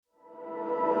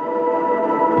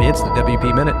It's the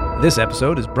WP Minute. This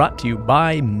episode is brought to you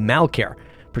by Malcare.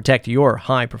 Protect your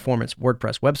high-performance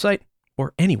WordPress website,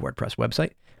 or any WordPress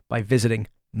website, by visiting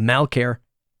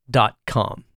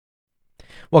malcare.com.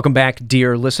 Welcome back,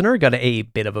 dear listener. Got a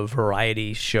bit of a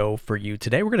variety show for you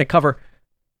today. We're going to cover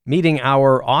meeting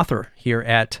our author here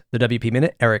at the WP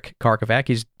Minute, Eric Karkovac.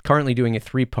 He's currently doing a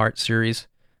 3-part series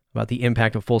about the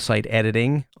impact of full-site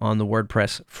editing on the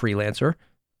WordPress freelancer.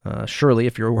 Surely,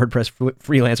 if you're a WordPress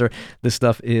freelancer, this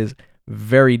stuff is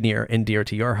very near and dear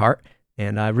to your heart,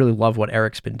 and I really love what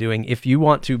Eric's been doing. If you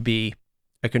want to be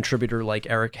a contributor like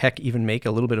Eric, heck, even make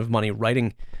a little bit of money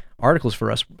writing articles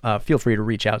for us, feel free to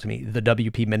reach out to me,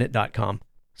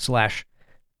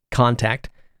 thewpminute.com/contact.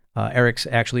 Eric's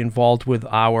actually involved with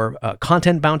our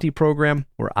Content Bounty program,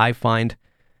 where I find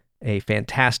a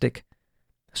fantastic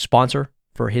sponsor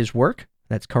for his work.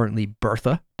 That's currently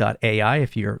Bertha.ai.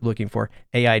 If you're looking for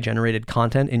AI-generated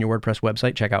content in your WordPress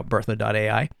website, check out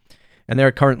Bertha.ai. And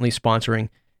they're currently sponsoring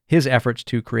his efforts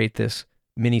to create this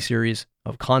mini-series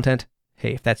of content.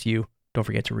 Hey, if that's you, don't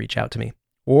forget to reach out to me.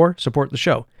 Or support the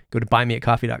show. Go to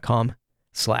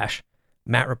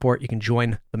buymeacoffee.com/Matt Report. You can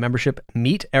join the membership.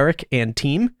 Meet Eric and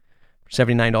team. For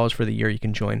 $79 for the year, you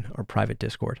can join our private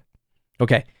Discord.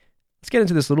 Okay, let's get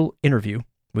into this little interview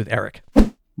with Eric.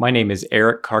 My name is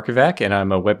Eric Karkovac, and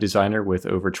I'm a web designer with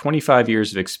over 25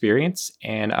 years of experience,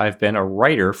 and I've been a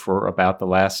writer for about the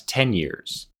last 10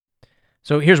 years.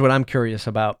 So here's what I'm curious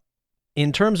about.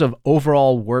 In terms of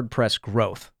overall WordPress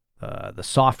growth, the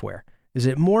software, is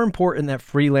it more important that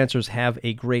freelancers have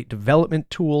a great development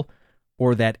tool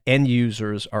or that end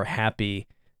users are happy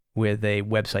with a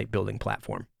website building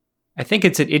platform? I think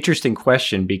it's an interesting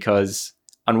question because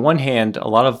on one hand, a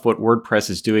lot of what WordPress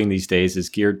is doing these days is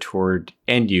geared toward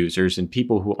end users and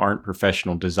people who aren't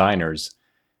professional designers.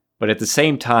 But at the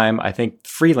same time, I think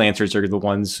freelancers are the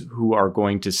ones who are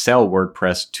going to sell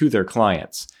WordPress to their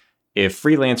clients. If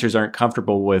freelancers aren't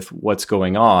comfortable with what's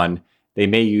going on, they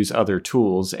may use other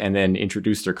tools and then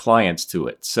introduce their clients to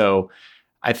it. So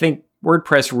I think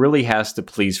WordPress really has to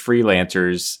please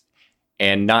freelancers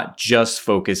and not just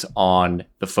focus on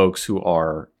the folks who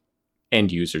are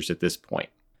end users at this point.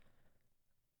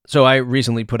 So I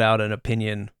recently put out an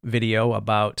opinion video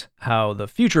about how the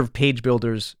future of page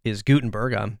builders is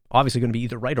Gutenberg. I'm obviously going to be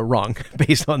either right or wrong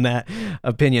based on that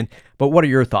opinion. But what are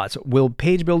your thoughts? Will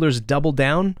page builders double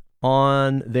down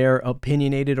on their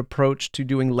opinionated approach to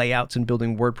doing layouts and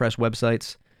building WordPress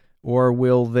websites? Or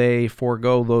will they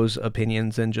forego those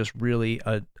opinions and just really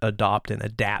adopt and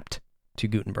adapt to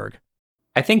Gutenberg?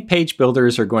 I think page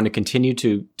builders are going to continue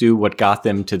to do what got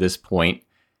them to this point.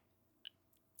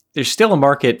 There's still a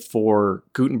market for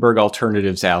Gutenberg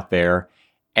alternatives out there,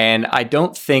 and I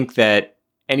don't think that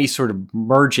any sort of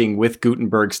merging with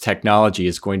Gutenberg's technology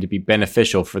is going to be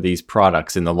beneficial for these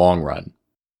products in the long run.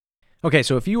 Okay,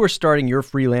 so if you were starting your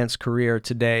freelance career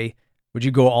today, would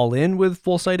you go all in with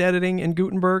full site editing and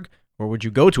Gutenberg? Or would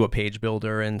you go to a page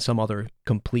builder and some other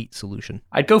complete solution?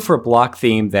 I'd go for a block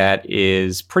theme that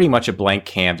is pretty much a blank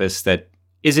canvas, that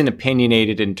isn't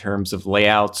opinionated in terms of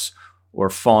layouts or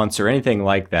fonts or anything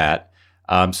like that,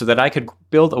 so that I could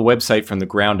build a website from the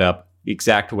ground up the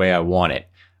exact way I want it.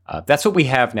 That's what we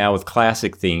have now with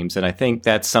classic themes, and I think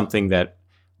that's something that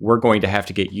we're going to have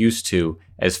to get used to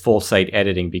as full site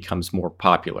editing becomes more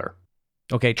popular.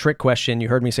 Okay, trick question. You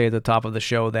heard me say at the top of the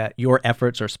show that your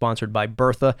efforts are sponsored by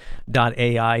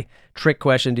Bertha.ai. Trick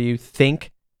question. Do you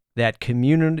think that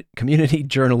community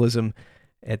journalism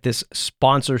at this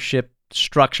sponsorship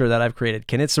structure that I've created,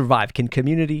 can it survive? Can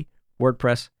community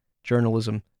WordPress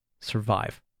journalism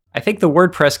survive? I think the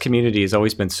WordPress community has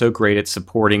always been so great at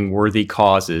supporting worthy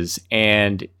causes.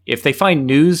 And if they find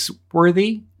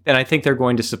newsworthy, then I think they're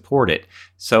going to support it.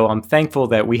 So I'm thankful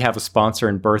that we have a sponsor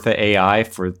in Bertha.ai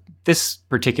for this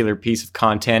particular piece of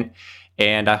content,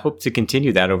 and I hope to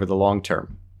continue that over the long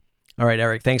term. All right,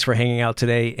 Eric, thanks for hanging out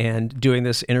today and doing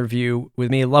this interview with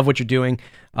me. I love what you're doing,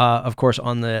 of course,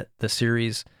 on the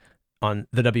series on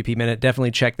the WP Minute.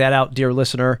 Definitely check that out, dear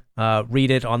listener.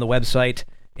 Read it on the website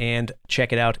and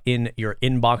check it out in your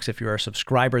inbox if you're a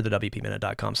subscriber,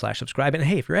 thewpminute.com/subscribe. And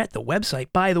hey, if you're at the website,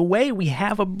 by the way, we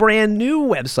have a brand new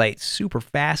website, super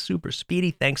fast, super speedy.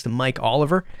 Thanks to Mike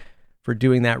Oliver for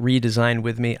doing that redesign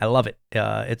with me. I love it.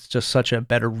 It's just such a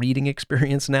better reading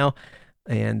experience now.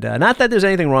 And not that there's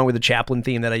anything wrong with the Chaplin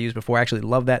theme that I used before. I actually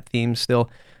love that theme still.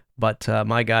 But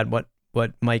my God, what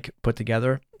Mike put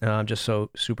together, I'm just so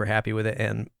super happy with it.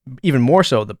 And even more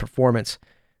so, the performance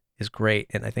is great.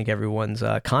 And I think everyone's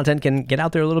content can get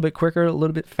out there a little bit quicker, a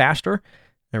little bit faster.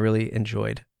 I really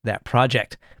enjoyed that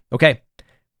project. Okay,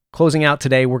 closing out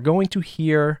today, we're going to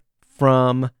hear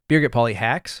from Birgit Polly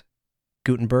Hacks.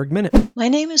 Gutenberg Minute. My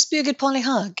name is Birgit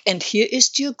Polly-Haag, and here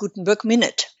is your Gutenberg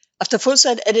Minute. After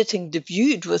full-site editing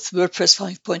debuted with WordPress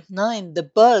 5.9, the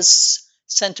buzz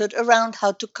centered around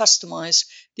how to customize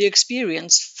the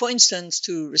experience, for instance,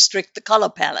 to restrict the color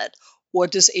palette or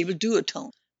disable duotone.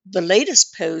 The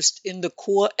latest post in the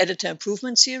core editor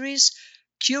improvement series,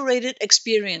 Curated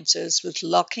Experiences with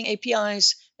Locking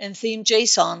APIs and Theme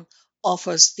JSON,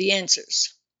 offers the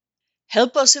answers.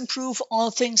 Help us improve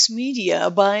all things media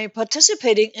by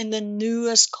participating in the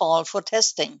newest call for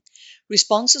testing.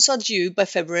 Responses are due by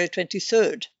February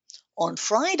 23rd. On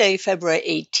Friday,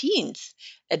 February 18th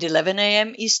at 11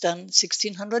 a.m. Eastern,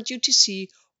 1600 UTC,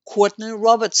 Courtney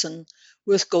Robertson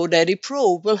with GoDaddy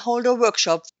Pro will hold a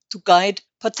workshop to guide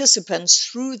participants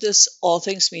through this all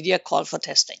things media call for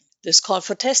testing. This call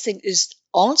for testing is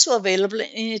also available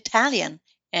in Italian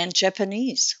and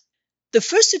Japanese. The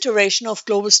first iteration of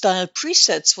Global Style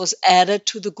presets was added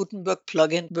to the Gutenberg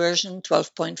plugin version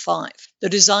 12.5. The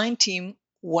design team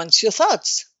wants your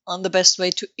thoughts on the best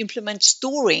way to implement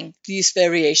storing these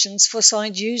variations for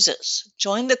site users.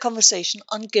 Join the conversation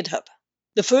on GitHub.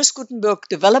 The first Gutenberg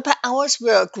developer hours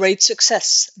were a great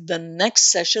success. The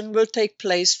next session will take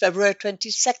place February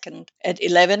 22nd at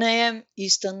 11 a.m.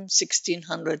 Eastern,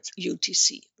 1600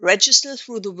 UTC. Register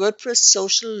through the WordPress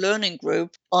social learning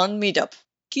group on Meetup.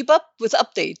 Keep up with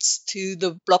updates to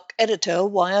the blog editor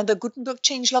via the Gutenberg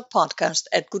Changelog podcast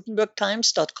at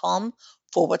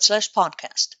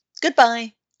gutenbergtimes.com/podcast.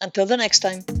 Goodbye. Until the next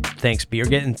time. Thanks,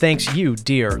 Birgit, and thanks you,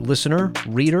 dear listener,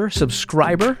 reader,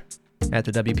 subscriber at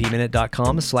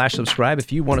thewpminute.com/subscribe.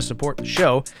 If you want to support the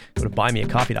show, go to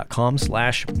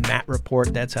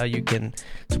buymeacoffee.com/mattreport. That's how you can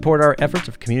support our efforts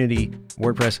of community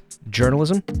WordPress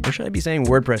journalism. Or should I be saying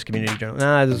WordPress community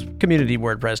journalism? This is community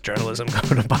WordPress journalism. Go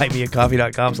to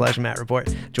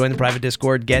buymeacoffee.com/mattreport. Join the private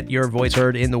Discord. Get your voice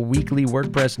heard in the weekly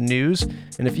WordPress news.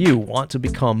 And if you want to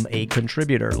become a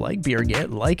contributor like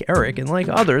Birgit, like Eric, and like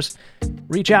others,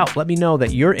 reach out. Let me know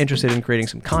that you're interested in creating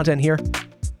some content here.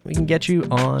 We can get you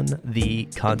on the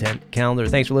content calendar.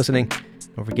 Thanks for listening.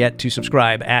 Don't forget to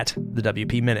subscribe at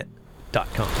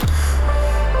thewpminute.com.